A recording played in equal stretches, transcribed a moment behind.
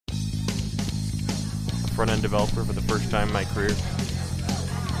front-end developer for the first time in my career.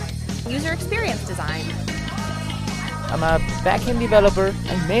 User experience design. I'm a back-end developer.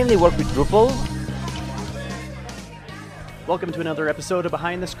 I mainly work with Drupal. Welcome to another episode of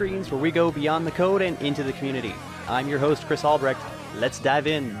Behind the Screens, where we go beyond the code and into the community. I'm your host, Chris Albrecht. Let's dive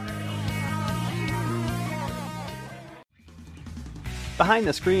in. Behind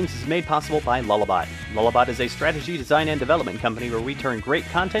the Screens is made possible by Lullabot. Lullabot is a strategy, design, and development company where we turn great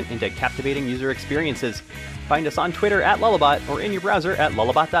content into captivating user experiences. Find us on Twitter at Lullabot or in your browser at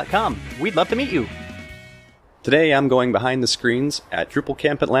lullabot.com. We'd love to meet you. Today I'm going behind the screens at Drupal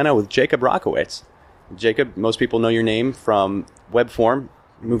Camp Atlanta with Jacob Rockowitz. Jacob, most people know your name from WebForm,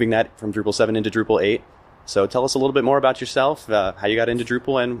 moving that from Drupal 7 into Drupal 8. So tell us a little bit more about yourself, how you got into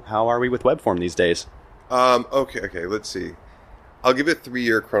Drupal, and how are we with WebForm these days? Okay, let's see. I'll give it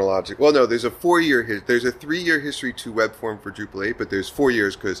 3-year chronological. Well, no, there's a 3-year history to WebForm for Drupal 8, but there's 4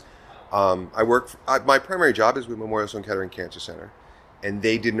 years because my primary job is with Memorial Sloan Kettering Cancer Center, and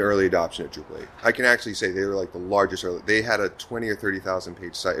they did an early adoption of Drupal 8. I can actually say they were like the largest they had a 20 or 30,000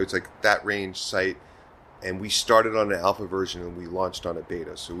 page site. It was like that range site, and we started on an alpha version and we launched on a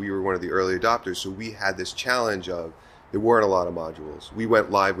beta. So we were one of the early adopters. So we had this challenge of there weren't a lot of modules. We went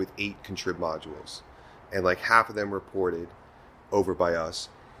live with 8 contrib modules, and like half of them reported over by us.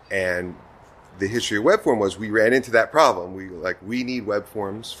 And the history of WebForm was we ran into that problem. We need web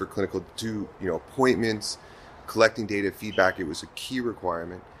forms for clinical appointments, collecting data, feedback. It was a key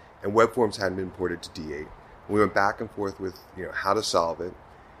requirement, and web forms hadn't been ported to D8. We went back and forth with how to solve it,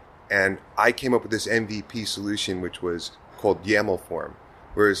 and I came up with this MVP solution, which was called YAMLForm,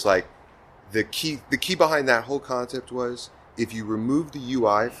 where it's like the key behind that whole concept was if you remove the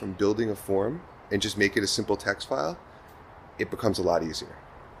UI from building a form and just make it a simple text file, it becomes a lot easier.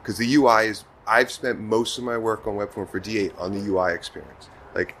 Because the UI is, I've spent most of my work on WebForm for D8 on the UI experience.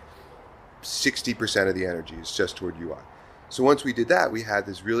 Like 60% of the energy is just toward UI. So once we did that, we had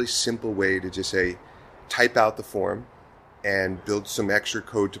this really simple way to just say, type out the form and build some extra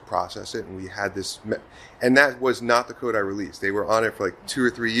code to process it. And we had this, and that was not the code I released. They were on it for like 2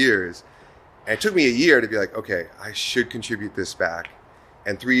 or 3 years. And it took me a year to be like, okay, I should contribute this back.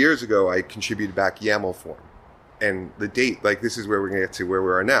 And 3 years ago, I contributed back YAMLForm. And the date, like this is where we're going to get to where we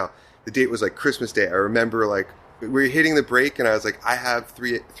are now. The date was like Christmas Day. I remember like we were hitting the break and I was like, I have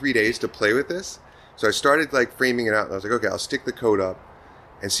three days to play with this. So I started like framing it out and I was like, okay, I'll stick the code up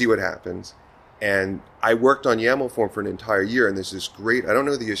and see what happens. And I worked on YAMLForm for an entire year, and there's this great, I don't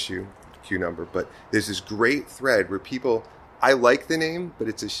know the issue queue number, but there's this great thread where people, I like the name, but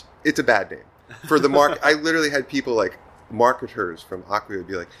it's a bad name. For the I literally had people like marketers from Aqua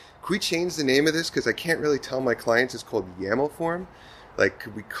be like, could we change the name of this? Because I can't really tell my clients it's called YAMLForm. Like,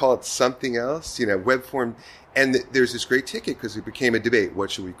 could we call it something else? WebForm. And there's this great ticket because it became a debate.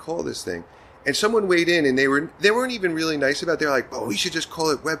 What should we call this thing? And someone weighed in, and they weren't even really nice about it. They're like, oh, we should just call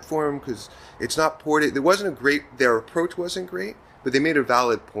it WebForm because it's not ported. Their approach wasn't great, but they made a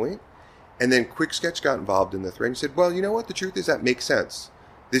valid point. And then QuickSketch got involved in the thread and said, well, you know what? The truth is that makes sense.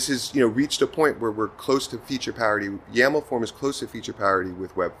 This is, reached a point where we're close to feature parity. YAMLForm is close to feature parity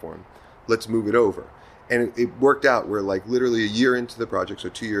with WebForm. Let's move it over. And it worked out. We're like literally a year into the project, so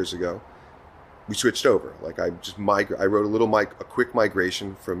 2 years ago, we switched over. Like I wrote a quick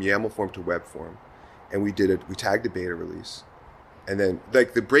migration from YAMLForm to WebForm, and we tagged a beta release. And then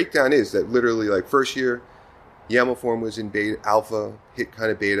like the breakdown is that literally like first year, YAMLForm was in beta, alpha, hit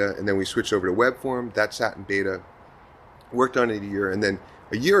kind of beta, and then we switched over to WebForm. That sat in beta, worked on it a year, and then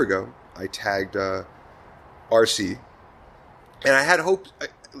a year ago, I tagged RC, and I had hope.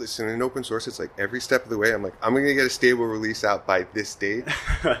 Listen, in open source, it's like every step of the way, I'm like, I'm going to get a stable release out by this date.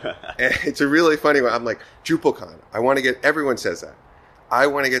 And it's a really funny one. I'm like, DrupalCon. Everyone says that. I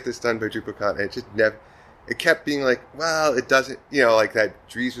want to get this done by DrupalCon. And it just never, it kept being like, well, it doesn't, like that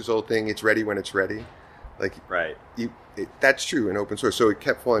Dries' old thing, it's ready when it's ready. Like, right. That's true in open source. So it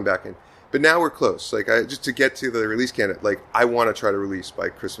kept falling back in. But now we're close. Like, just to get to the release candidate, like, I want to try to release by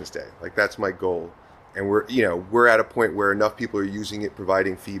Christmas Day. Like, that's my goal. And we're at a point where enough people are using it,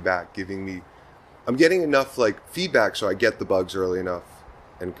 providing feedback, I'm getting enough, like, feedback so I get the bugs early enough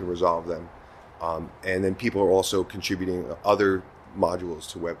and can resolve them. And then people are also contributing other modules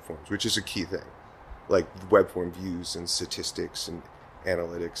to web forms, which is a key thing. Like, web form views and statistics and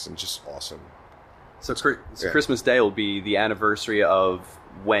analytics, and just awesome. So Christmas Day will be the anniversary of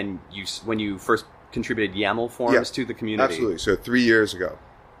when you first contributed YAML forms to the community. Absolutely. So 3 years ago.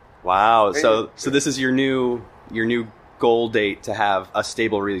 Wow. So this is your new goal date to have a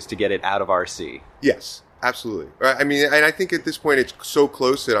stable release to get it out of RC. Yes, absolutely. I mean, and I think at this point it's so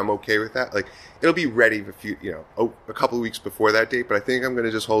close that I'm okay with that. Like, it'll be ready a couple of weeks before that date. But I think I'm going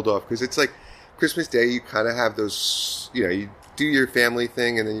to just hold off because Christmas Day, you kind of have those, you do your family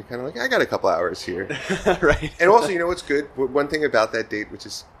thing, and then you kind of like, I got a couple hours here. Right. And also, what's good? One thing about that date, which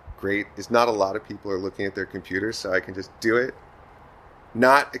is great, is not a lot of people are looking at their computers, so I can just do it.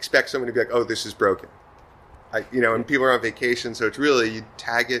 Not expect someone to be like, oh, this is broken. And people are on vacation, so it's really, you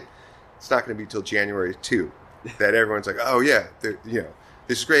tag it, it's not going to be till January 2 that everyone's like, oh yeah,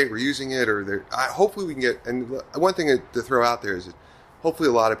 this is great, we're using it, or hopefully we can get, and one thing to throw out there is that hopefully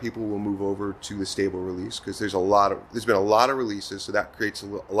a lot of people will move over to the stable release, because there's been a lot of releases, so that creates a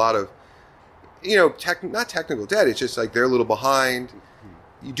lot of, not technical debt, it's just like they're a little behind.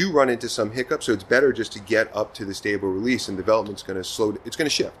 You do run into some hiccups, so it's better just to get up to the stable release, and development's going to it's going to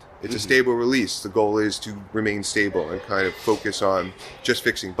shift. It's a stable release. The goal is to remain stable and kind of focus on just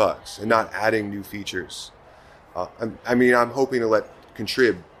fixing bugs and not adding new features. I'm hoping to let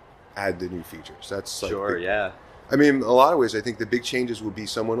Contrib add the new features. That's sure, yeah. A lot of ways, I think the big changes will be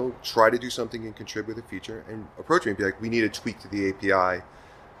someone will try to do something in Contrib with a feature and approach me and be like, we need a tweak to the API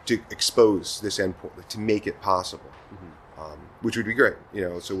to expose this endpoint, to make it possible. Which would be great,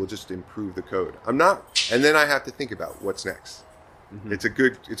 so we'll just improve the code. And then I have to think about what's next. It's a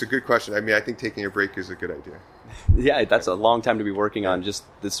good question. I think taking a break is a good idea. Yeah, that's a long time to be working on just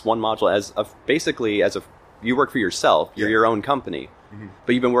this one module you work for yourself, you're your own company,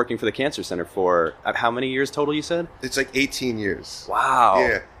 but you've been working for the Cancer Center for how many years total, you said? It's like 18 years. Wow.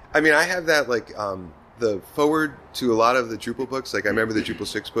 Yeah. I have that the forward to a lot of the Drupal books, like I remember the Drupal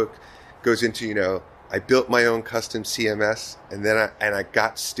 6 book goes into, I built my own custom CMS, and then I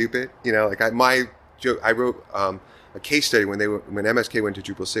got stupid. I wrote a case study when MSK went to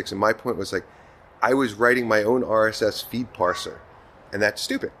Drupal 6, and my point was I was writing my own RSS feed parser, and that's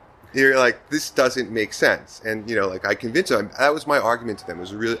stupid. You're like, this doesn't make sense, and I convinced them. That was my argument to them.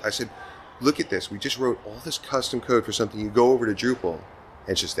 I said, look at this. We just wrote all this custom code for something. You go over to Drupal, and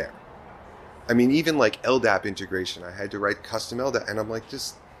it's just there. Even LDAP integration, I had to write custom LDAP, and I'm like,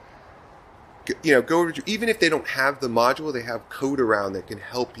 just. Go over to, even if they don't have the module, they have code around that can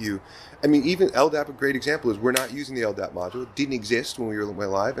help you. Even LDAP, a great example is we're not using the LDAP module. It didn't exist when we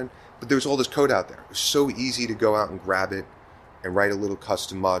went live, but there was all this code out there. It was so easy to go out and grab it and write a little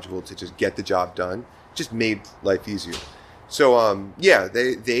custom module to just get the job done. It just made life easier. So, if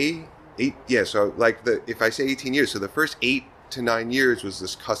I say 18 years, so the first 8 to 9 years was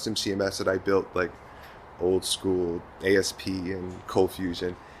this custom CMS that I built, old school ASP and Cold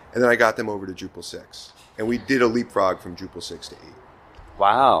Fusion. And then I got them over to Drupal 6. And we did a leapfrog from Drupal 6 to 8.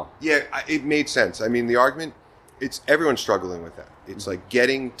 Wow. Yeah, it made sense. The argument, everyone's struggling with that. It's like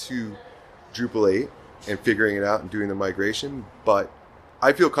getting to Drupal 8 and figuring it out and doing the migration. But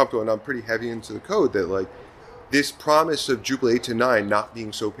I feel comfortable, and I'm pretty heavy into the code, that this promise of Drupal 8 to 9 not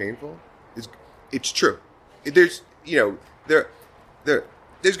being so painful, it's true.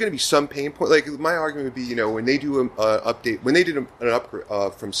 There's going to be some pain point. My argument would be, when they do an update, when they did an upgrade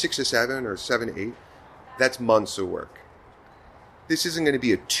from 6 to 7 or 7 to 8, that's months of work. This isn't going to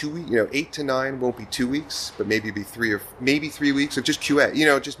be a 2 week, 8 to 9 won't be 2 weeks, but maybe be 3 weeks of just QA,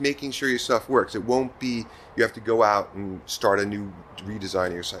 just making sure your stuff works. It won't be, you have to go out and start a new redesign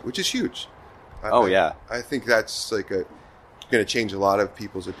of your site, which is huge. I think that's going to change a lot of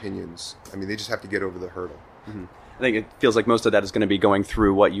people's opinions. They just have to get over the hurdle. Mm-hmm. I think it feels like most of that is going to be going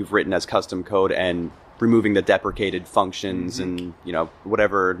through what you've written as custom code and removing the deprecated functions and,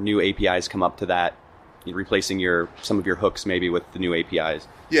 whatever new APIs come up to that, replacing some of your hooks maybe with the new APIs.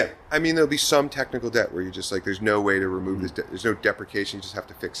 Yeah. There'll be some technical debt where you're just there's no way to remove this. There's no deprecation. You just have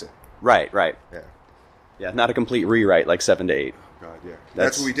to fix it. Right. Yeah. Yeah. Not a complete rewrite like 7 to 8. Oh, God, yeah.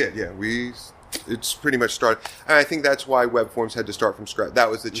 That's what we did. Yeah. It's pretty much started. And I think that's why WebForms had to start from scratch. That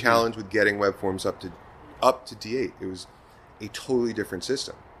was the challenge with getting WebForms up to D8. It was a totally different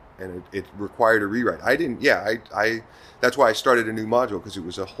system, and it required a rewrite. That's why I started a new module, because it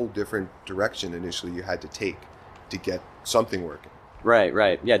was a whole different direction initially you had to take to get something working. Right.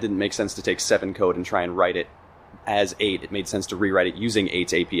 Yeah, it didn't make sense to take 7 code and try and write it as 8. It made sense to rewrite it using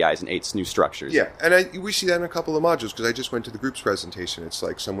 8's APIs and 8's new structures. Yeah, and we see that in a couple of modules, because I just went to the groups presentation. It's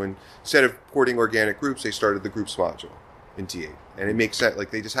someone, instead of porting organic groups, they started the groups module in D8. And it makes sense.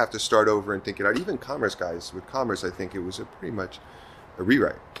 They just have to start over and think it out. Even Commerce guys, with Commerce, I think it was pretty much a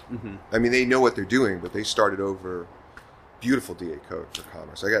rewrite. Mm-hmm. They know what they're doing, but they started over beautiful D8 code for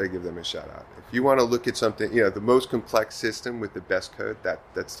Commerce. I got to give them a shout out. If you want to look at something, the most complex system with the best code,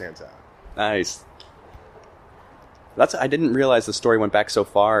 that stands out. Nice. I didn't realize the story went back so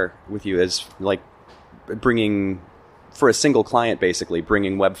far with you, as bringing, for a single client, basically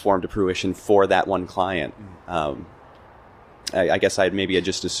bringing WebForm to fruition for that one client. I guess I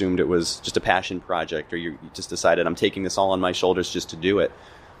just assumed it was just a passion project, or you just decided, I'm taking this all on my shoulders just to do it.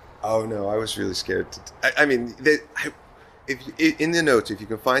 Oh no, I was really scared. In the notes, if you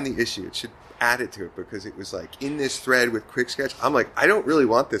can find the issue, it should add it to it, because it was like in this thread with Quick Sketch. I'm like, I don't really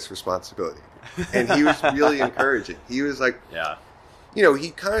want this responsibility, and he was really encouraging. He was like, Yeah.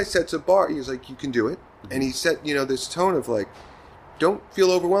 He kind of sets a bar. He was like, you can do it, and he set this tone of like, don't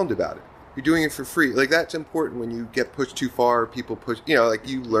feel overwhelmed about it. You're doing it for free. Like, that's important when you get pushed too far. People push. Like,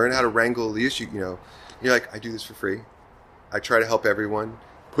 you learn how to wrangle the issue. You're like, I do this for free. I try to help everyone.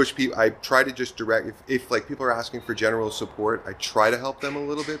 Push people. I try to just direct. If like people are asking for general support, I try to help them a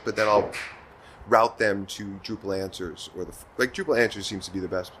little bit, but then I'll route them to Drupal Answers, or Drupal Answers seems to be the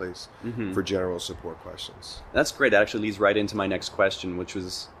best place for general support questions. That's great. That actually leads right into my next question, which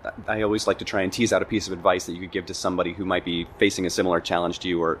was, I always like to try and tease out a piece of advice that you could give to somebody who might be facing a similar challenge to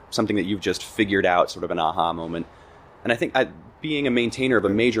you, or something that you've just figured out, sort of an aha moment. And I think being a maintainer of a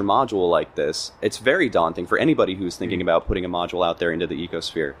major module like this, it's very daunting for anybody who's thinking about putting a module out there into the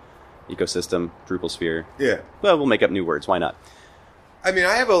ecosystem, Drupal sphere. Yeah. Well, we'll make up new words. Why not? I mean,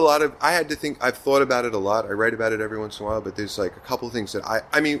 I've thought about it a lot. I write about it every once in a while, but there's like a couple of things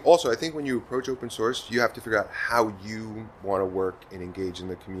that also I think when you approach open source, you have to figure out how you want to work and engage in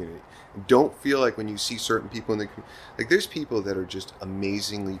the community. And don't feel like when you see certain people in the community, like there's people that are just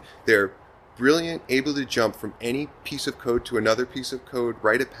they're brilliant, able to jump from any piece of code to another piece of code,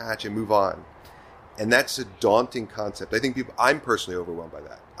 write a patch and move on. And that's a daunting concept. I think I'm personally overwhelmed by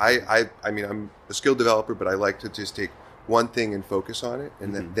that. I mean, I'm a skilled developer, but I like to just take one thing and focus on it,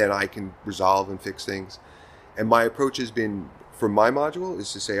 and then I can resolve and fix things. And my approach has been, for my module,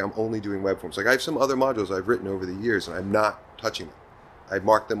 is to say I'm only doing web forms. Like, I have some other modules I've written over the years, and I'm not touching them. I've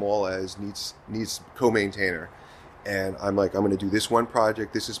marked them all as needs co-maintainer. And I'm like, I'm going to do this one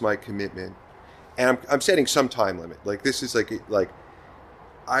project. This is my commitment. And I'm setting some time limit. Like, this is like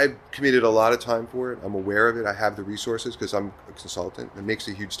I've committed a lot of time for it. I'm aware of it. I have the resources because I'm a consultant. It makes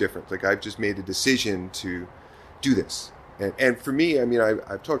a huge difference. Like, I've just made a decision to do this. And for me, I mean,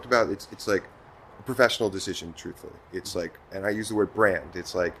 I've talked about it's like a professional decision, truthfully. It's like, and I use the word brand.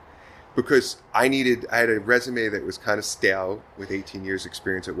 It's like, because I had a resume that was kind of stale with 18 years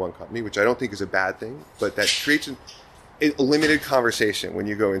experience at one company, which I don't think is a bad thing, but that creates a limited conversation when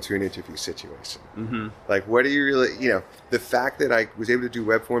you go into an interview situation. Mm-hmm. Like, what do you really, the fact that I was able to do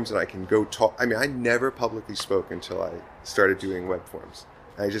web forms and I can go talk, I mean, I never publicly spoke until I started doing web forms.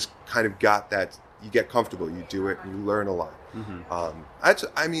 I just kind of got that. You get comfortable, you do it, and you learn a lot.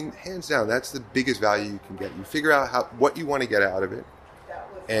 Mm-hmm. Hands down, that's the biggest value you can get. You figure out what you want to get out of it,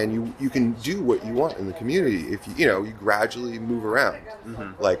 and you can do what you want in the community if you gradually move around.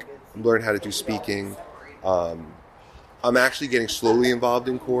 Mm-hmm. Like, learn how to do speaking. I'm actually getting slowly involved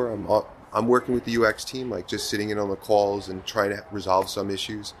in core. I'm working with the UX team, like just sitting in on the calls and trying to resolve some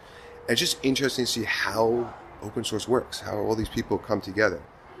issues. And it's just interesting to see how open source works, how all these people come together.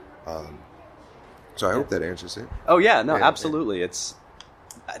 So I hope that answers it. Oh yeah, no, absolutely. Yeah.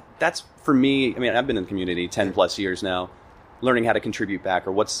 That's for me. I mean, I've been in the community 10 plus years now, learning how to contribute back,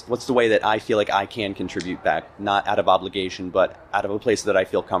 or what's the way that I feel like I can contribute back, not out of obligation, but out of a place that I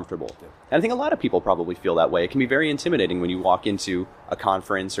feel comfortable. Yeah. And I think a lot of people probably feel that way. It can be very intimidating when you walk into a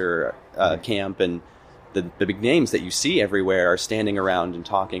conference or a camp, and the big names that you see everywhere are standing around and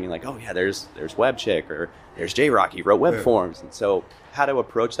talking, and like, oh yeah, there's WebChick, or there's JRock, he wrote WebForms. And so how to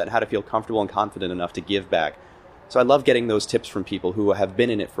approach that, how to feel comfortable and confident enough to give back. So I love getting those tips from people who have been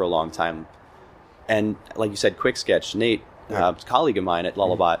in it for a long time. And like you said, Quick Sketch, Nate, a colleague of mine at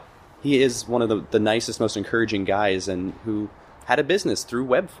Lullabot, he is one of the nicest, most encouraging guys, and who had a business through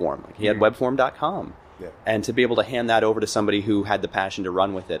WebForm. Like, he had WebForm.com. Yeah. And to be able to hand that over to somebody who had the passion to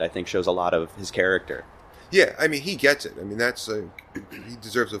run with it, I think shows a lot of his character. Yeah, I mean, he gets it. I mean, he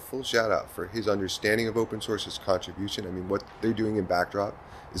deserves a full shout out for his understanding of open source, his contribution. I mean, what they're doing in Backdrop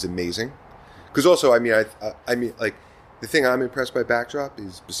is amazing. Because also, I mean, like, the thing I'm impressed by Backdrop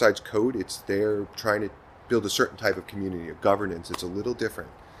is, besides code, they're trying to build a certain type of community, of governance. It's a little different,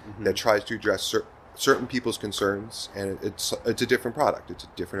 that tries to address certain people's concerns, and it's a different product. It's a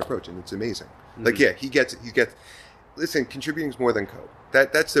different approach, and it's amazing. Mm-hmm. Like, yeah, he gets it. Listen, contributing is more than code.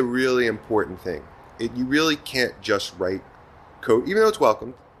 That's a really important thing. You really can't just write code, even though it's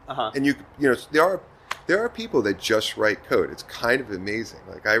welcomed. And there are people that just write code. It's kind of amazing.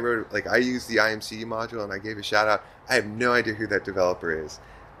 Like, I used the IMC module and I gave a shout out. I have no idea who that developer is.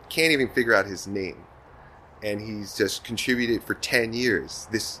 Can't even figure out his name. And he's just contributed for 10 years.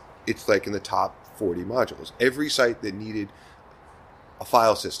 It's like in the top 40 modules. Every site that needed a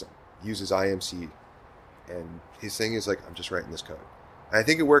file system uses IMC. And his thing is like, I'm just writing this code. I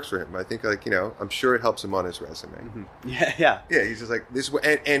think it works for him. I think, like, I'm sure it helps him on his resume. Mm-hmm. Yeah. He's just like this,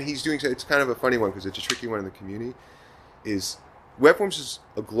 and he's doing. It's kind of a funny one because it's a tricky one in the community. Is WebForms is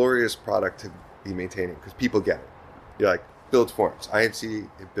a glorious product to be maintaining because people get it. You're like, builds forms. INC,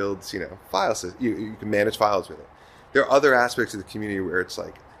 it builds, files. You can manage files with it. There are other aspects of the community where it's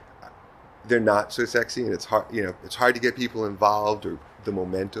like, they're not so sexy and it's hard, it's hard to get people involved or the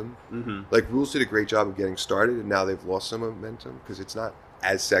momentum. Mm-hmm. Like Rules did a great job of getting started and now they've lost some momentum because it's not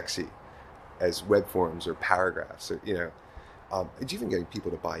as sexy as web forms or paragraphs or, it's even getting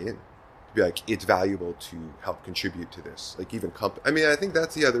people to buy in. To be like, it's valuable to help contribute to this. Like even I think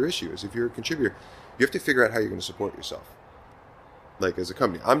that's the other issue is if you're a contributor, you have to figure out how you're going to support yourself. Like as a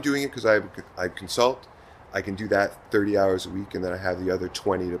company, I'm doing it because I consult. I can do that 30 hours a week, and then I have the other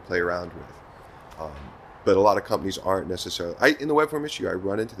 20 to play around with. But a lot of companies aren't necessarily. In the WebForm issue, I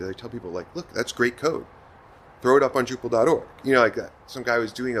run into this. I tell people, like, look, that's great code. Throw it up on Drupal.org. Like that. Some guy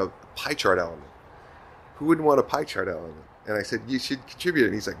was doing a pie chart element. Who wouldn't want a pie chart element? And I said, you should contribute.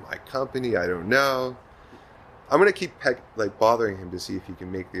 And he's like, my company, I don't know. I'm going to keep bothering him to see if he can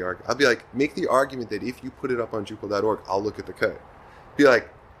make the argument. I'll be like, make the argument that if you put it up on Drupal.org, I'll look at the code. Be like,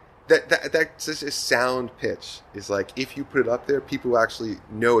 that's just a sound pitch. Is like, if you put it up there, people who actually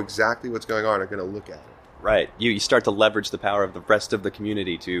know exactly what's going on are going to look at it. Right. You start to leverage the power of the rest of the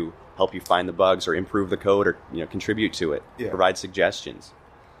community to help you find the bugs or improve the code or contribute to it, provide suggestions.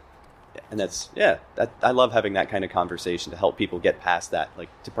 And I love having that kind of conversation to help people get past that, like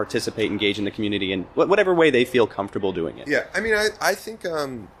to participate, engage in the community in whatever way they feel comfortable doing it. Yeah, I mean, I think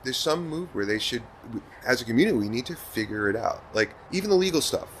there's some move where they should, as a community, we need to figure it out. Like even the legal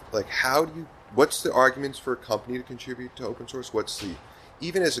stuff. Like what's the arguments for a company to contribute to open source?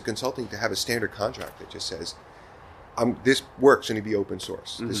 Even as a consulting, to have a standard contract that just says, this work's going to be open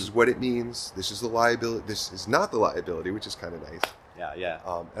source. Mm-hmm. This is what it means. This is the liability. This is not the liability, which is kind of nice. Yeah.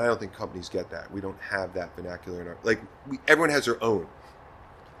 And I don't think companies get that. We don't have that vernacular in our everyone has their own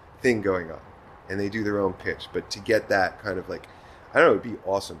thing going on, and they do their own pitch. But to get that kind of I don't know, it'd be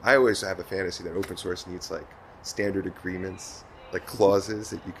awesome. I always have a fantasy that open source needs standard agreements,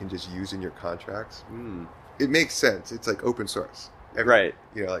 clauses that you can just use in your contracts. It makes sense. It's like open source. Right.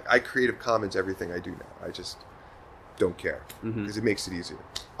 I Creative Commons everything I do now. I just don't care because it makes it easier.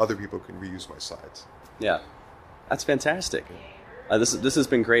 Other people can reuse my slides. Yeah, that's fantastic. This has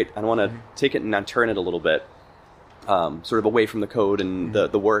been great. I want to take it and turn it a little bit, sort of away from the code and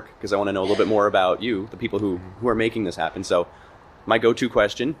the work, because I want to know a little bit more about you, the people who are making this happen. So my go-to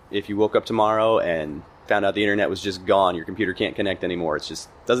question, if you woke up tomorrow and found out the internet was just gone, your computer can't connect anymore, it just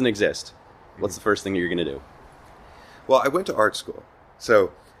doesn't exist, what's the first thing you're going to do? Well, I went to art school,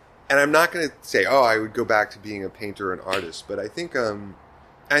 and I'm not going to say, I would go back to being a painter or an artist, but I think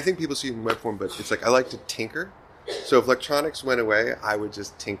people see it in WebForm, but it's I like to tinker. So if electronics went away, I would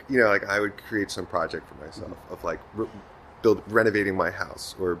just tinker, I would create some project for myself of renovating my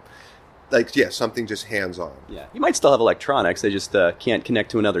house or something just hands-on. Yeah, you might still have electronics, they just can't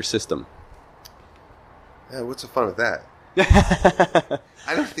connect to another system. Yeah, what's the fun of that?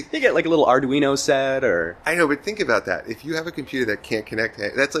 I don't think you get a little Arduino set or I know, but think about that. If you have a computer that can't connect,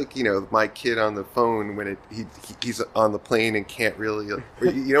 that's my kid on the phone when he's on the plane and can't really, or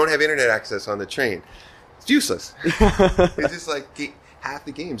you don't have internet access on the train. It's useless. It's just half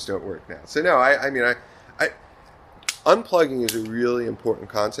the games don't work now. So no, I mean, unplugging is a really important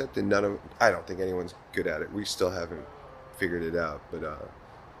concept, and I don't think anyone's good at it. We still haven't figured it out, but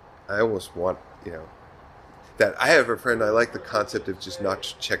I almost want that. I have a friend. I like the concept of just not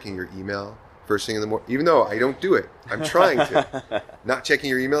checking your email first thing in the morning, even though I don't do it. I'm trying to not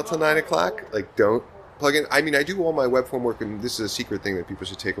checking your email till 9 o'clock. Don't plug in. I mean, I do all my web form work, and this is a secret thing that people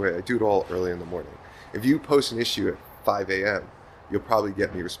should take away. I do it all early in the morning. If you post an issue at 5 a.m., you'll probably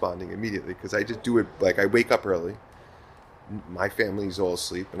get me responding immediately because I just do it I wake up early. My family's all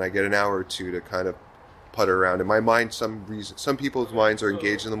asleep, and I get an hour or two to kind of putter around. In my mind, some people's minds are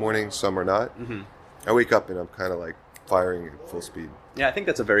engaged in the morning, some are not. Mm-hmm. I wake up and I'm kind of firing at full speed. Yeah, I think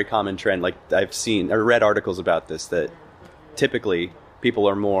that's a very common trend. I read articles about this, that typically people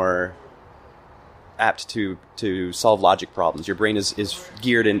are more apt to solve logic problems. Your brain is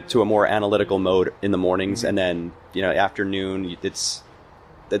geared into a more analytical mode in the mornings, and then afternoon it's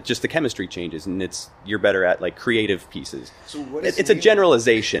that just the chemistry changes, and you're better at creative pieces. So it's a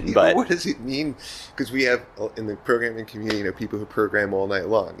generalization, but what does it mean? Because we have in the programming community, people who program all night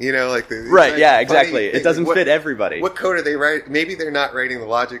long. Right? Yeah, exactly. It doesn't fit everybody. What code are they writing? Maybe they're not writing the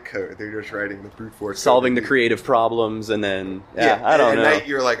logic code; they're just writing the brute force, solving the creative problems, and then I don't know. At night,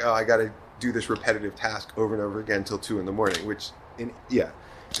 you're I got to do this repetitive task over and over again until 2 a.m, which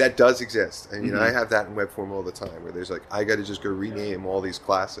that does exist. And I have that in WebForm all the time, where there's I got to just go rename all these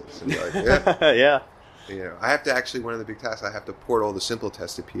classes and yeah. I have to actually, one of the big tasks, I have to port all the simple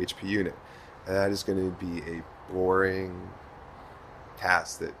tests to PHP unit, and that is going to be a boring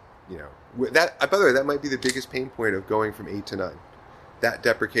tasks that, that, by the way, that might be the biggest pain point of going from 8 to 9. That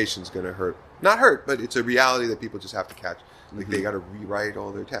deprecation is going to hurt. Not hurt, but it's a reality that people just have to catch. Like, they got to rewrite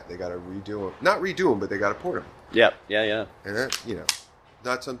all their tests. They got to redo them. Not redo them, but they got to port them. Yep. Yeah. And that,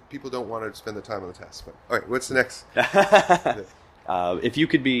 not some people don't want to spend the time on the test. But all right, what's the next? If you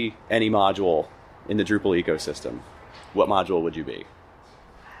could be any module in the Drupal ecosystem, what module would you be?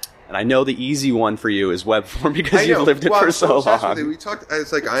 And I know the easy one for you is WebForm because you've lived it for so long. We talked.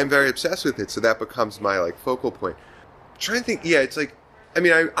 It's like I'm very obsessed with it, so that becomes my focal point. I'm trying to think. Yeah, it's like, I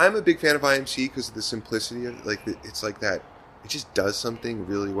mean, I'm a big fan of IMC because of the simplicity of it. It's like that. It just does something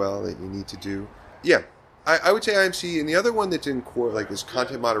really well that you need to do. Yeah, I would say IMC, and the other one that's in core is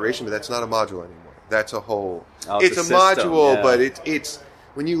content moderation, but that's not a module anymore. That's a whole. It's a module, yeah. But it's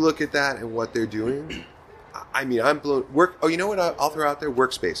when you look at that and what they're doing. I mean, I'm blown. Oh, you know what? I'll throw out there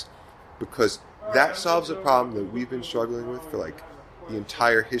workspace. Because that solves a problem that we've been struggling with for the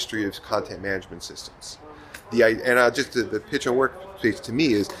entire history of content management systems. The pitch on Workspace to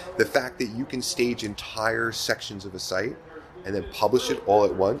me is the fact that you can stage entire sections of a site and then publish it all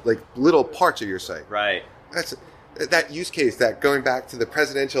at once, like little parts of your site. Right. That use case, that going back to the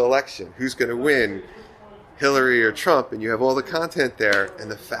presidential election, who's going to win, Hillary or Trump, and you have all the content there, and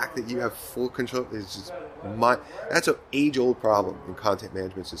the fact that you have full control is just that's an age-old problem in content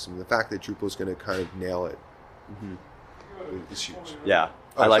management system. The fact that Drupal is going to kind of nail it is huge. Yeah,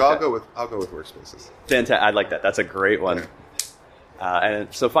 I like that. I'll go with workspaces. Fantastic. I like that. That's a great one. Yeah.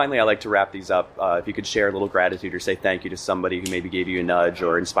 And so finally, I like to wrap these up. If you could share a little gratitude or say thank you to somebody who maybe gave you a nudge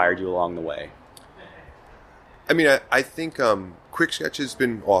or inspired you along the way. I mean, I think Quick Sketch has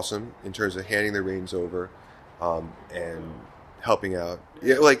been awesome in terms of handing the reins over. And helping out,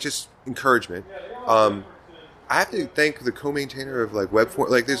 just encouragement. I have to thank the co-maintainer of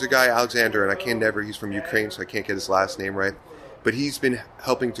WebForm. There's a guy, Alexander, and he's from Ukraine, so I can't get his last name right. But he's been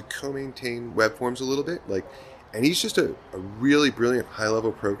helping to co-maintain WebForms a little bit, and he's just a really brilliant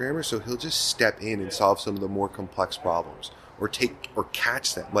high-level programmer. So he'll just step in and solve some of the more complex problems, or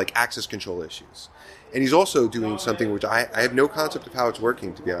catch them, like access control issues. And he's also doing something which I have no concept of how it's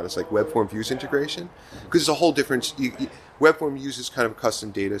working, to be honest, like WebForm views integration. Because it's a whole different... WebForm uses kind of a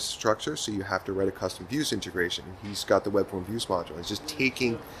custom data structure, so you have to write a custom views integration. And he's got the WebForm views module. It's just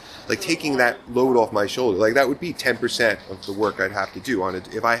taking that load off my shoulder. That would be 10% of the work I'd have to do on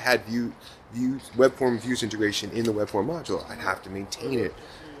it. If I had WebForm views integration in the WebForm module, I'd have to maintain it,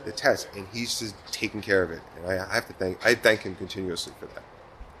 the test. And he's just taking care of it. And I thank him continuously for that.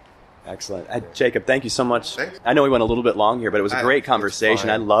 Excellent. Jacob, thank you so much. Thanks. I know we went a little bit long here, but it was a great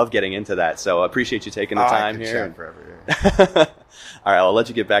conversation. I love getting into that, so I appreciate you taking the time here. Chat forever, yeah. All right, I'll let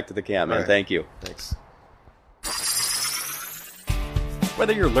you get back to the camp, man. Right. Thank you. Thanks.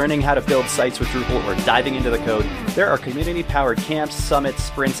 Whether you're learning how to build sites with Drupal or diving into the code, there are community-powered camps, summits,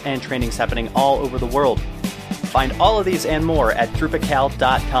 sprints, and trainings happening all over the world. Find all of these and more at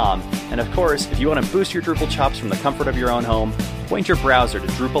Drupal.com. And of course, if you want to boost your Drupal chops from the comfort of your own home, point your browser to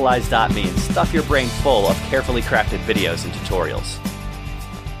Drupalize.me and stuff your brain full of carefully crafted videos and tutorials.